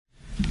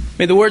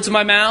May the words of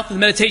my mouth and the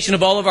meditation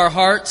of all of our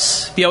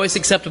hearts be always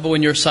acceptable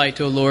in your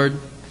sight, O Lord,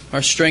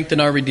 our strength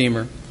and our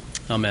Redeemer.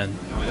 Amen.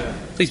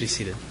 Please be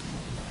seated.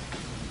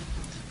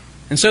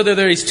 And so there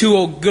are these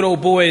two good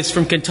old boys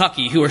from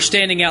Kentucky who are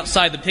standing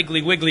outside the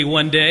Piggly Wiggly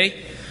one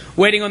day,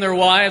 waiting on their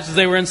wives as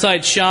they were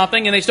inside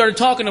shopping, and they started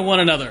talking to one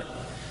another.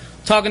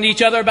 Talking to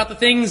each other about the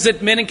things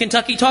that men in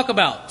Kentucky talk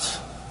about.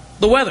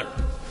 The weather.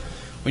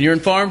 When you're in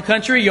farm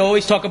country, you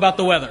always talk about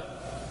the weather.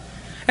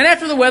 And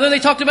after the weather, they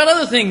talked about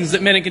other things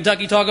that men in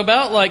Kentucky talk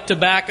about, like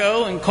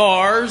tobacco and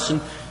cars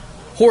and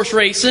horse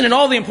racing and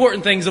all the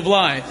important things of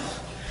life.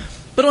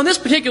 But on this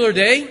particular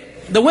day,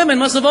 the women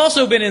must have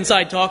also been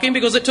inside talking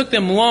because it took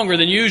them longer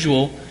than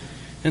usual.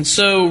 And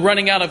so,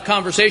 running out of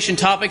conversation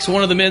topics,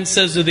 one of the men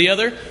says to the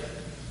other,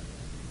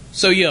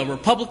 "So you a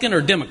Republican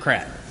or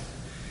Democrat?"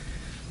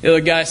 The other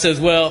guy says,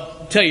 "Well,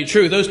 to tell you the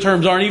truth, those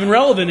terms aren't even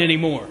relevant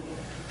anymore.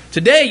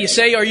 Today you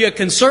say, are you a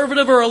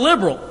conservative or a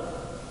liberal?"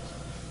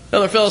 The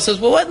other fellow says,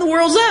 "Well, what in the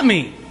world does that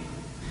mean?"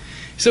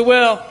 He said,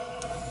 "Well,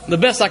 the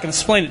best I can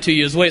explain it to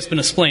you is the way it's been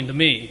explained to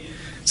me.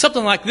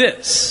 Something like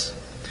this.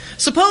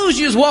 Suppose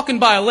you was walking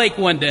by a lake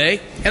one day,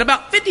 and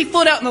about 50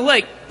 foot out in the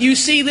lake, you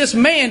see this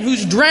man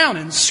who's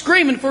drowning,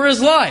 screaming for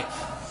his life.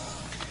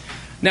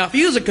 Now, if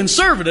you was a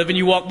conservative and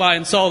you walked by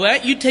and saw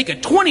that, you'd take a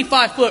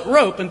 25-foot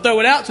rope and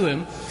throw it out to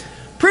him,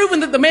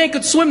 proving that the man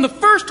could swim the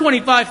first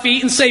 25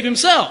 feet and save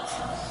himself.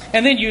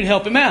 And then you'd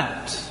help him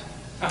out.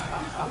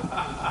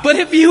 But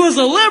if you was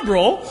a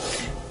liberal,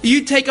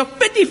 you'd take a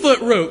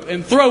 50-foot rope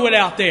and throw it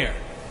out there.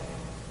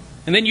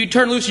 And then you'd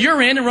turn loose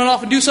your end and run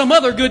off and do some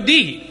other good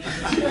deed."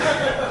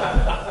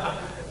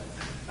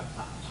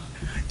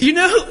 You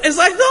know, as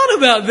I thought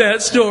about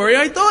that story,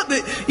 I thought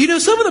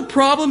that, some of the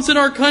problems in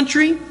our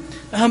country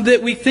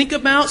that we think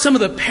about, some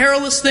of the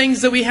perilous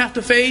things that we have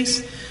to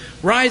face,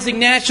 rising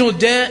national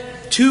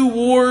debt, 2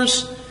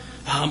 wars,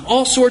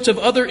 all sorts of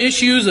other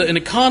issues, an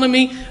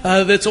economy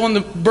that's on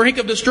the brink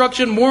of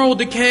destruction, moral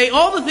decay,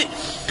 all the things.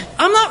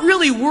 I'm not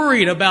really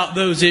worried about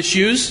those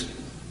issues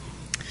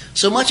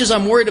so much as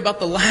I'm worried about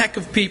the lack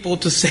of people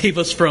to save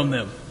us from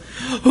them.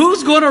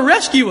 Who's going to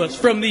rescue us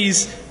from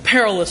these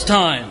perilous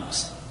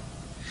times?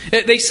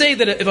 They say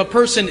that if a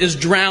person is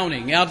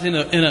drowning out in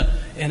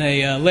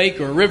a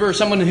lake or a river,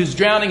 someone who's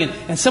drowning,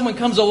 and someone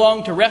comes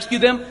along to rescue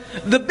them,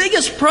 the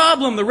biggest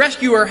problem the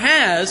rescuer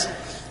has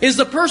is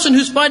the person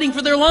who's fighting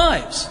for their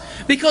lives.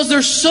 Because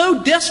they're so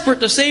desperate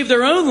to save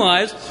their own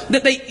lives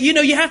that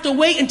you have to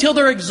wait until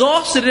they're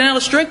exhausted and out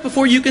of strength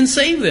before you can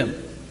save them.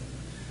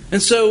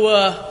 And so,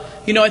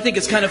 I think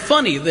it's kind of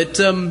funny that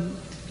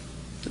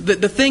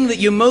the thing that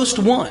you most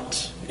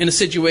want in a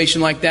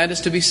situation like that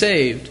is to be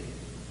saved.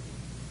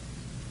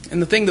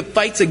 And the thing that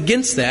fights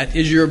against that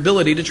is your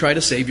ability to try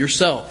to save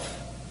yourself.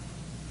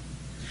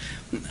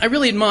 I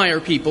really admire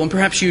people, and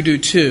perhaps you do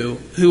too,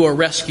 who are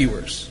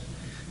rescuers.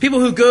 People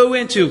who go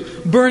into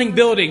burning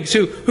buildings,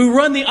 who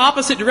run the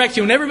opposite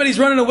direction. When everybody's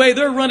running away,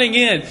 they're running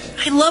in.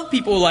 I love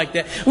people like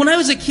that. When I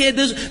was a kid,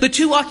 the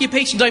 2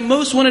 occupations I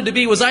most wanted to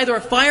be was either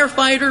a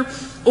firefighter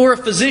or a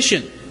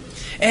physician.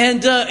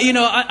 And,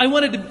 I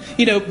wanted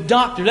to,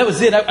 doctor. That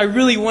was it. I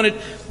really wanted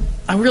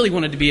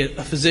to be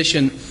a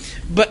physician.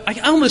 But I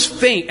almost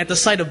faint at the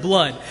sight of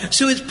blood.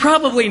 So it's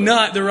probably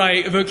not the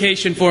right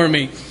vocation for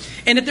me.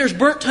 And if there's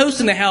burnt toast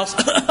in the house,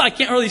 I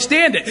can't really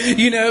stand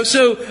it,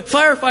 So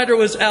firefighter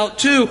was out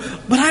too.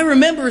 But I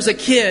remember as a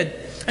kid,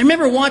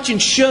 watching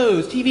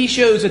shows, TV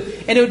shows, and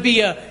it would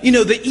be,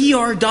 the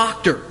ER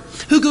doctor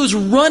who goes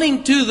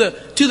running to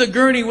the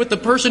gurney with the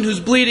person who's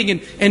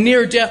bleeding and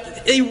near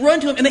death. They run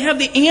to him and they have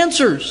the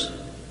answers.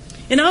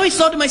 And I always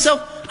thought to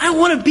myself, I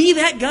want to be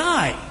that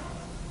guy.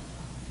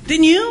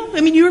 Didn't you?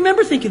 You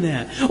remember thinking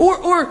that.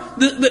 Or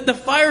the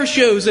fire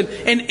shows and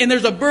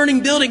there's a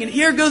burning building and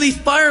here go these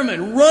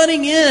firemen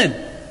running in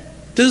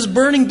to this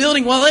burning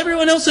building while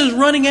everyone else is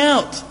running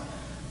out.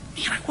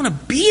 Man, I want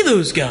to be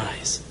those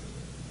guys.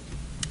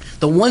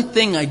 The one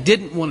thing I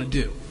didn't want to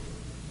do,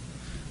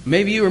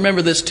 maybe you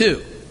remember this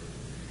too,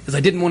 is I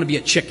didn't want to be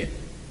a chicken.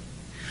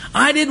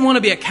 I didn't want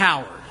to be a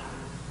coward.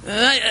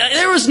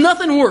 There was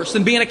nothing worse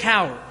than being a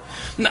coward.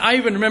 I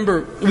even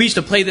remember we used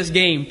to play this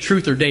game,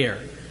 Truth or Dare.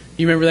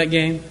 You remember that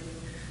game?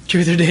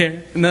 Truth or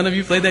Dare? None of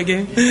you played that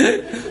game?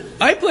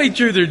 I played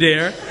Truth or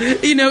Dare.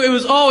 It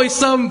was always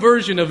some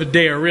version of a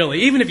dare,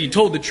 really. Even if you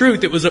told the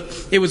truth, it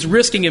was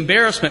risking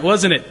embarrassment,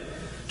 wasn't it?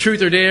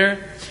 Truth or Dare?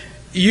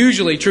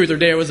 Usually Truth or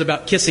Dare was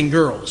about kissing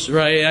girls,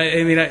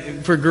 right?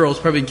 For girls,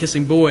 probably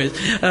kissing boys.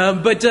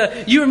 But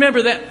you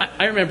remember that?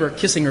 I remember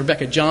kissing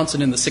Rebecca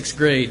Johnson in the 6th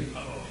grade.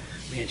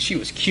 Man, she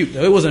was cute,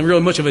 though. It wasn't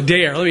really much of a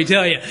dare, let me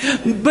tell you.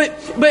 But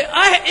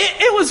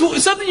it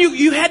was something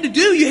you had to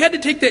do. You had to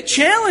take that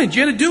challenge.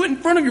 You had to do it in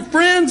front of your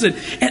friends. And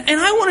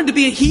I wanted to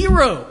be a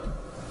hero.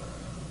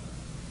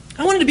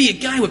 I wanted to be a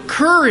guy with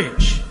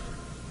courage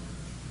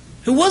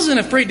who wasn't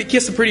afraid to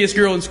kiss the prettiest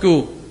girl in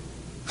school.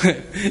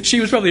 She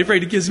was probably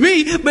afraid to kiss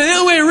me, but the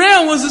other way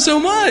around wasn't so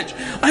much.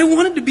 I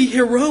wanted to be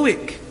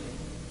heroic.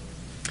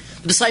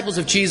 The disciples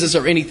of Jesus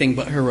are anything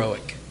but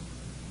heroic.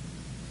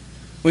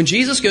 When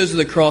Jesus goes to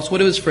the cross, what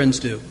do his friends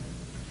do?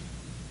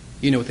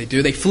 You know what they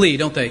do. They flee,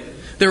 don't they?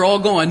 They're all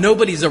gone.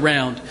 Nobody's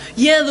around.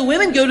 Yeah, the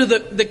women go to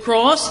the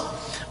cross,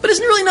 but it's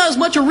really not as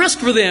much a risk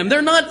for them.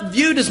 They're not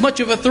viewed as much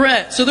of a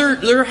threat. So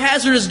their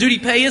hazardous duty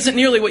pay isn't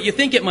nearly what you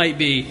think it might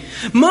be.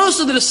 Most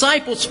of the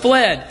disciples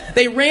fled.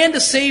 They ran to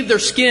save their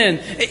skin.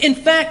 In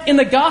fact, in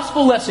the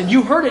gospel lesson,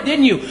 you heard it,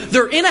 didn't you?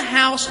 They're in a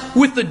house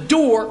with the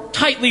door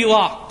tightly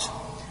locked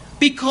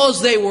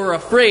because they were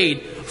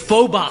afraid.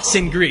 Phobos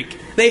in Greek.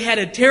 They had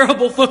a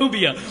terrible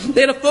phobia.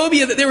 They had a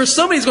phobia that there was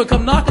somebody who's going to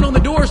come knocking on the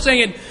door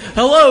saying,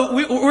 "Hello,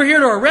 we're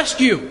here to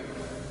arrest you."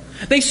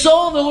 They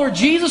saw the Lord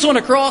Jesus on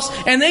a cross,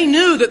 and they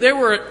knew that there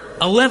were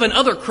 11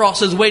 other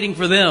crosses waiting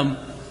for them.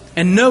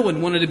 And no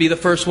one wanted to be the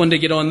first one to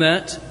get on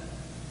that.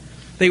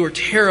 They were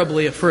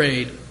terribly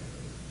afraid.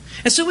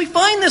 And so we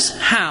find this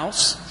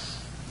house.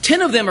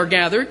 10 of them are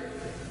gathered.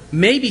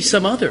 Maybe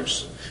some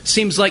others.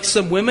 Seems like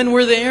some women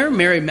were there.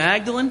 Mary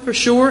Magdalene, for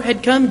sure,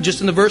 had come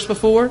just in the verse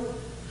before.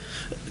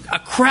 A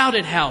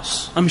crowded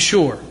house, I'm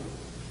sure.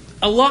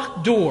 A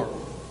locked door.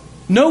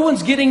 No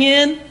one's getting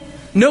in.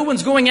 No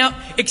one's going out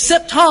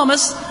except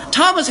Thomas.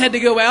 Thomas had to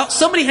go out.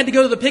 Somebody had to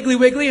go to the Piggly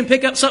Wiggly and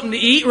pick up something to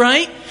eat,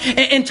 right?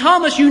 And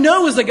Thomas, you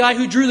know, is the guy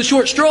who drew the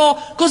short straw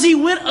because he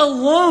went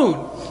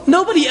alone.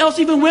 Nobody else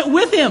even went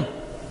with him.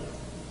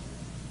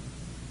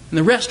 And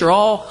the rest are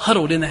all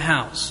huddled in the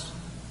house.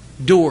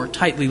 Door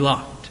tightly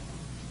locked.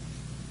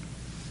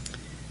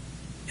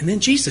 And then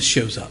Jesus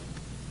shows up.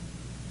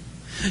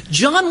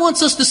 John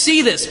wants us to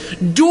see this.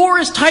 Door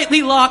is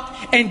tightly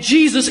locked and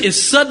Jesus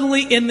is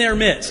suddenly in their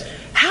midst.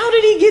 How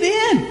did he get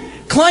in?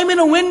 Climb in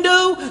a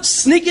window?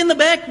 Sneak in the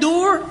back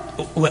door?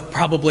 Well,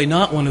 probably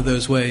not one of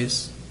those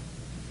ways.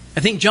 I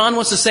think John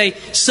wants to say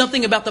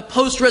something about the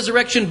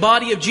post-resurrection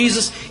body of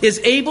Jesus is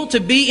able to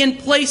be in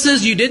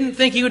places you didn't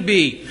think he would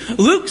be.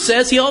 Luke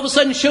says he all of a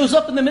sudden shows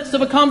up in the midst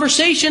of a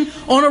conversation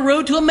on a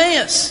road to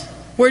Emmaus.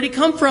 Where'd he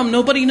come from?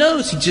 Nobody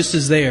knows. He just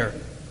is there.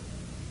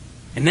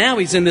 And now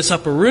he's in this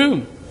upper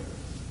room.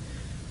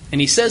 And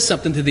he says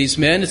something to these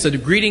men. It's a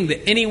greeting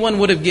that anyone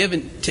would have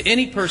given to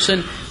any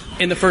person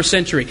in the first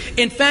century.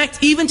 In fact,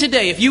 even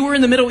today, if you were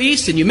in the Middle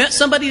East and you met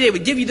somebody, they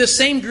would give you the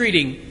same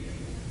greeting.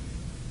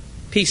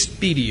 Peace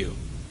be to you.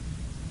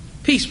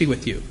 Peace be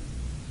with you.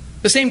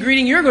 The same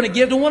greeting you're going to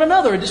give to one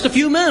another in just a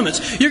few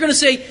moments. You're going to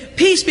say,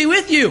 peace be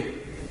with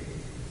you.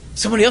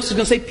 Somebody else is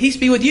going to say, peace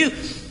be with you.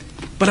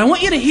 But I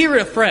want you to hear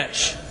it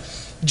afresh.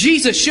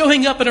 Jesus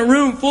showing up in a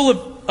room full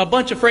of a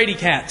bunch of fraidy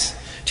cats,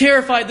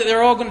 terrified that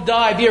they're all going to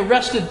die, be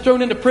arrested,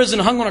 thrown into prison,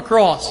 hung on a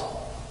cross.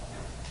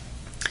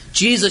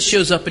 Jesus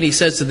shows up and he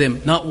says to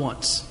them, not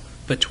once,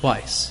 but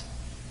twice,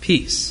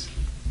 peace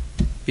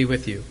be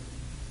with you.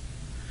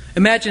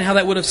 Imagine how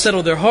that would have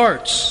settled their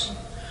hearts.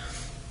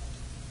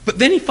 But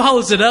then he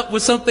follows it up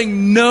with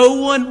something no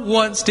one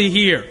wants to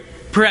hear.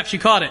 Perhaps you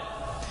caught it.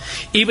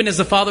 Even as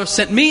the Father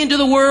sent me into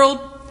the world,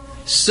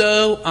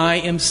 so I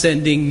am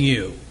sending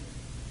you.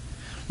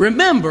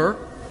 Remember,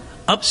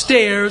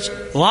 upstairs,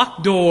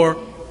 locked door,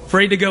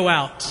 afraid to go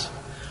out.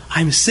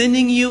 I'm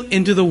sending you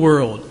into the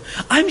world.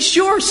 I'm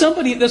sure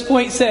somebody at this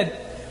point said,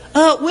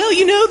 well,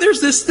 you know,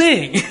 there's this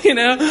thing,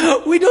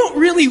 we don't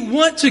really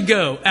want to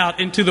go out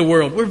into the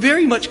world. We're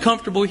very much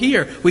comfortable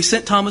here. We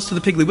sent Thomas to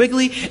the Piggly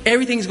Wiggly.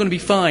 Everything's going to be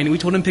fine. And we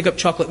told him to pick up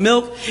chocolate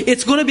milk.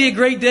 It's going to be a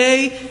great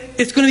day.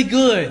 It's going to be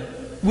good.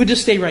 We'll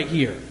just stay right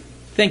here.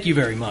 Thank you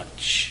very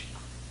much.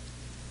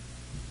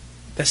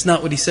 That's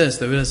not what he says,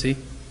 though, does he?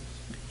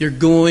 You're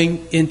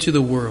going into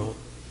the world.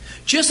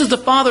 Just as the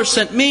Father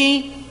sent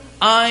me,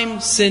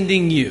 I'm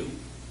sending you.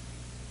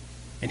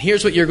 And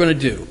here's what you're going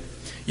to do.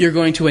 You're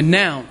going to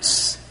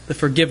announce the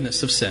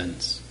forgiveness of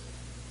sins.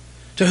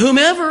 To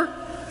whomever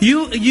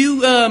you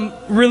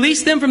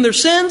release them from their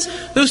sins,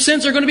 those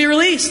sins are going to be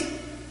released.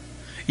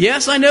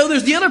 Yes, I know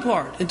there's the other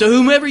part. And to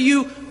whomever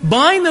you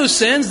bind those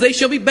sins, they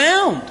shall be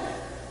bound.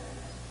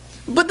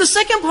 But the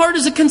second part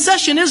is a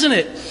concession, isn't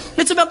it?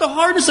 It's about the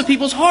hardness of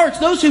people's hearts.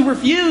 Those who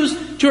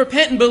refuse to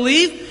repent and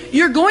believe,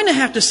 you're going to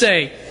have to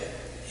say,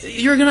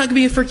 you're not going to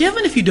be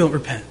forgiven if you don't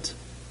repent.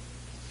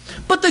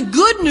 But the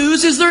good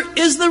news is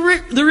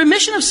the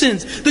remission of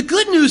sins. The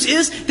good news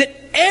is that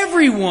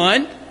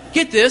everyone,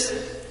 get this,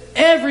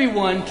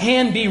 everyone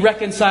can be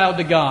reconciled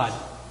to God.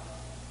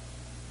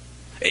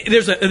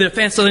 There's a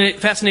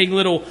fascinating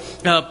little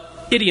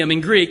idiom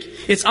in Greek.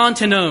 It's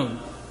antinon.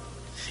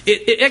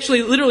 It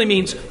actually literally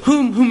means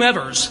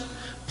whomevers,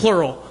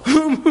 plural.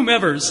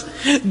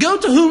 Whomevers. Go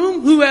to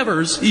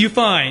whomevers you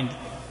find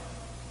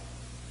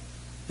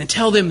and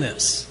tell them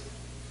this.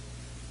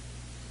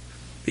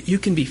 That you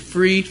can be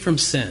freed from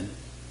sin.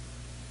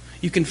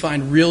 You can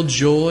find real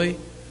joy,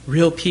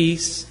 real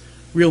peace,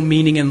 real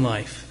meaning in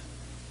life.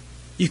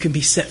 You can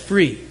be set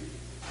free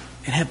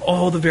and have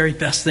all the very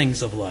best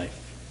things of life.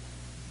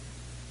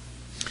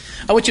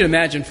 I want you to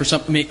imagine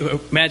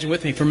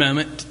with me for a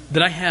moment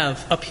that I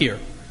have up here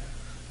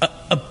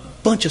a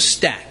bunch of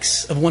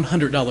stacks of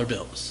 $100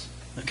 bills.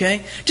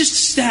 Okay? Just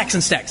stacks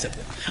and stacks of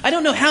them. I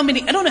don't know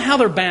how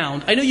they're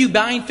bound. I know you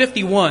bind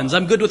 50 ones.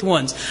 I'm good with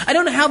ones. I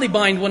don't know how they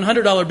bind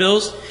 $100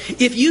 bills.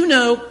 If you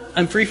know,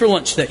 I'm free for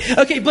lunch today.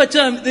 Okay, but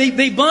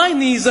they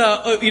bind these,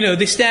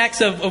 these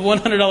stacks of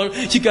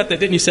 $100. You got that,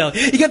 didn't you, Sally?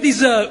 You got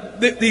these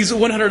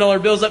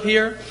 $100 bills up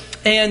here.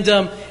 And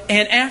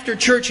after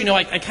church,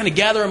 I kind of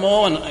gather them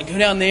all and I go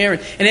down there.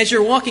 And as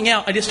you're walking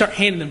out, I just start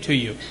handing them to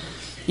you.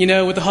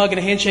 With a hug and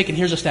a handshake, and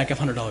here's a stack of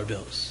 $100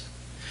 bills.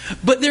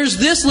 But there's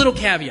this little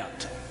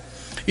caveat.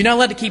 You're not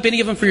allowed to keep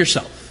any of them for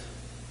yourself.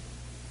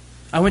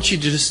 I want you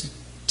to just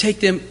take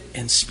them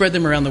and spread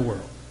them around the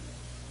world.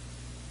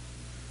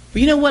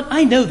 But you know what?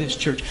 I know this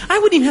church. I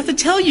wouldn't even have to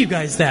tell you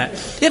guys that.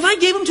 If I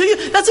gave them to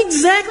you, that's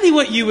exactly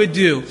what you would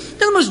do.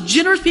 They're the most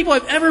generous people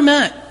I've ever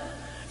met.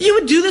 You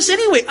would do this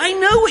anyway. I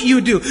know what you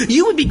would do.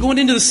 You would be going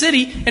into the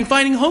city and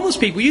finding homeless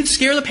people. You'd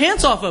scare the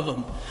pants off of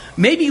them.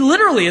 Maybe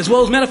literally as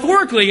well as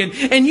metaphorically.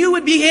 And you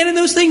would be handing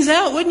those things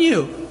out, wouldn't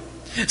you?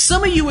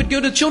 Some of you would go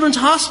to Children's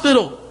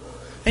Hospital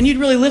and you'd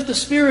really lift the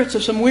spirits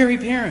of some weary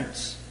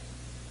parents.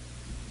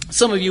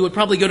 Some of you would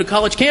probably go to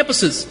college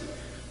campuses,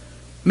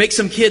 make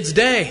some kids'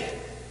 day,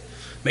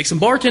 make some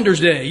bartenders'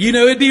 day.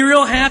 It'd be a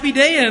real happy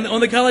day on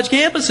the college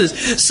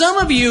campuses. Some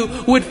of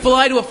you would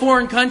fly to a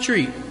foreign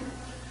country.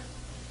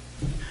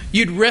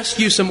 You'd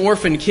rescue some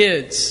orphan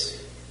kids.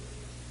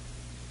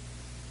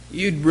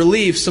 You'd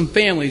relieve some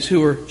families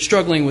who are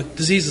struggling with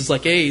diseases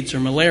like AIDS or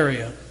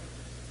malaria.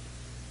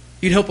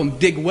 You'd help them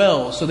dig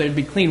wells so there'd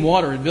be clean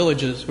water in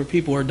villages where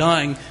people are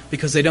dying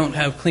because they don't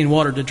have clean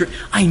water to drink.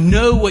 I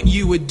know what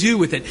you would do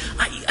with it.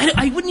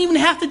 I wouldn't even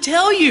have to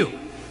tell you.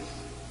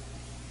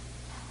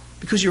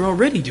 Because you're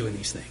already doing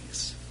these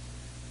things.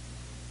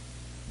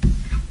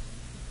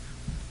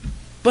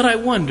 But I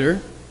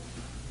wonder,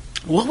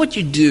 what would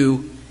you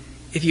do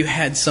if you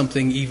had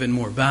something even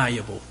more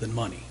valuable than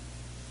money?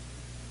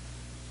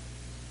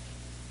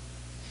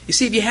 You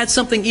see, if you had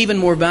something even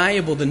more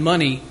valuable than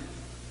money,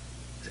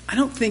 I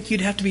don't think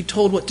you'd have to be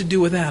told what to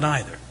do with that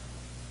either.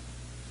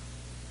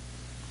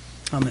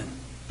 Amen.